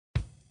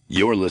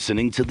You're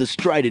listening to The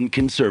Strident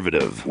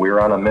Conservative. We're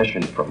on a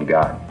mission from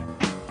God.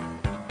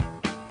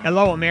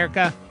 Hello,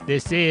 America.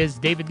 This is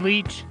David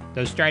Leach,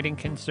 The Strident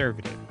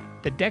Conservative.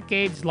 The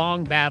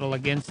decades-long battle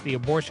against the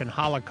abortion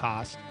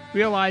holocaust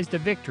realized a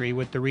victory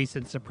with the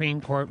recent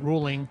Supreme Court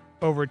ruling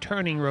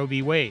overturning Roe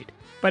v. Wade.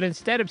 But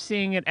instead of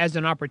seeing it as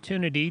an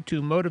opportunity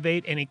to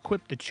motivate and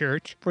equip the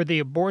church for the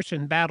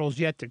abortion battles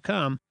yet to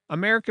come,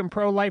 American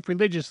pro-life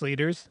religious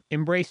leaders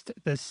embraced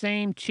the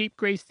same cheap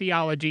grace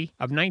theology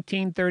of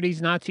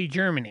 1930s Nazi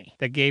Germany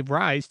that gave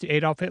rise to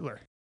Adolf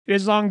Hitler. It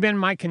has long been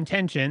my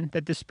contention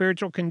that the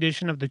spiritual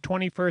condition of the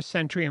 21st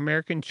century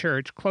American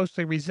church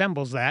closely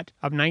resembles that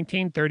of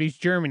 1930s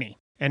Germany,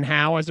 and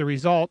how, as a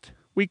result,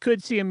 we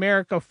could see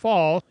America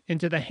fall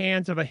into the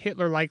hands of a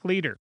Hitler-like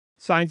leader.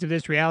 Signs of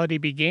this reality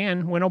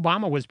began when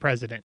Obama was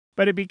president,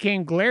 but it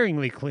became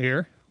glaringly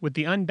clear with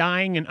the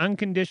undying and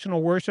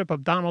unconditional worship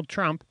of Donald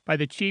Trump by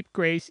the cheap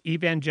grace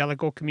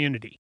evangelical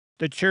community.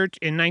 The church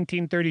in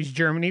 1930s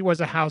Germany was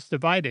a house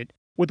divided,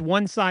 with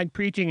one side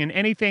preaching an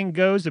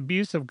anything-goes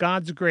abuse of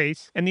God's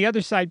grace, and the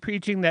other side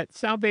preaching that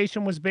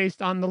salvation was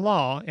based on the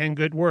law and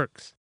good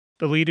works.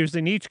 The leaders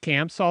in each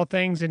camp saw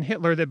things in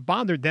Hitler that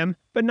bothered them,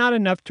 but not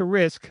enough to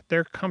risk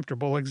their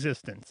comfortable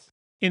existence.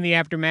 In the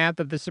aftermath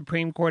of the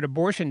Supreme Court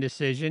abortion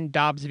decision,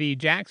 Dobbs v.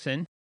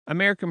 Jackson,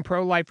 American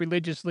pro-life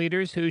religious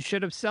leaders who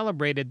should have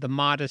celebrated the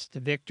modest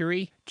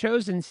victory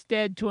chose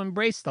instead to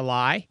embrace the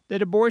lie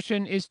that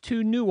abortion is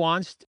too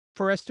nuanced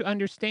for us to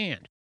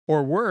understand.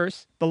 Or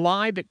worse, the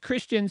lie that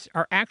Christians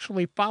are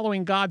actually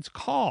following God's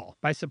call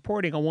by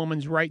supporting a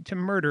woman's right to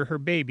murder her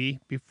baby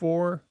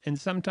before and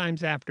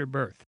sometimes after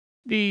birth.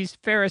 These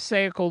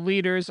Pharisaical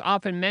leaders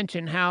often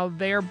mention how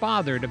they are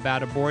bothered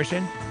about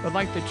abortion, but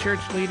like the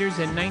church leaders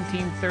in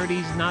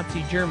 1930s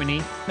Nazi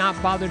Germany,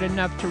 not bothered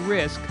enough to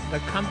risk the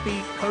comfy,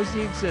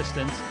 cozy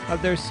existence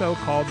of their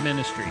so-called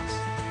ministries.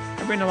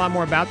 I've written a lot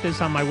more about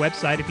this on my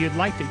website. If you'd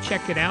like to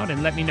check it out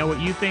and let me know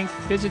what you think,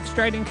 visit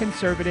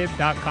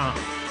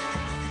stridentconservative.com.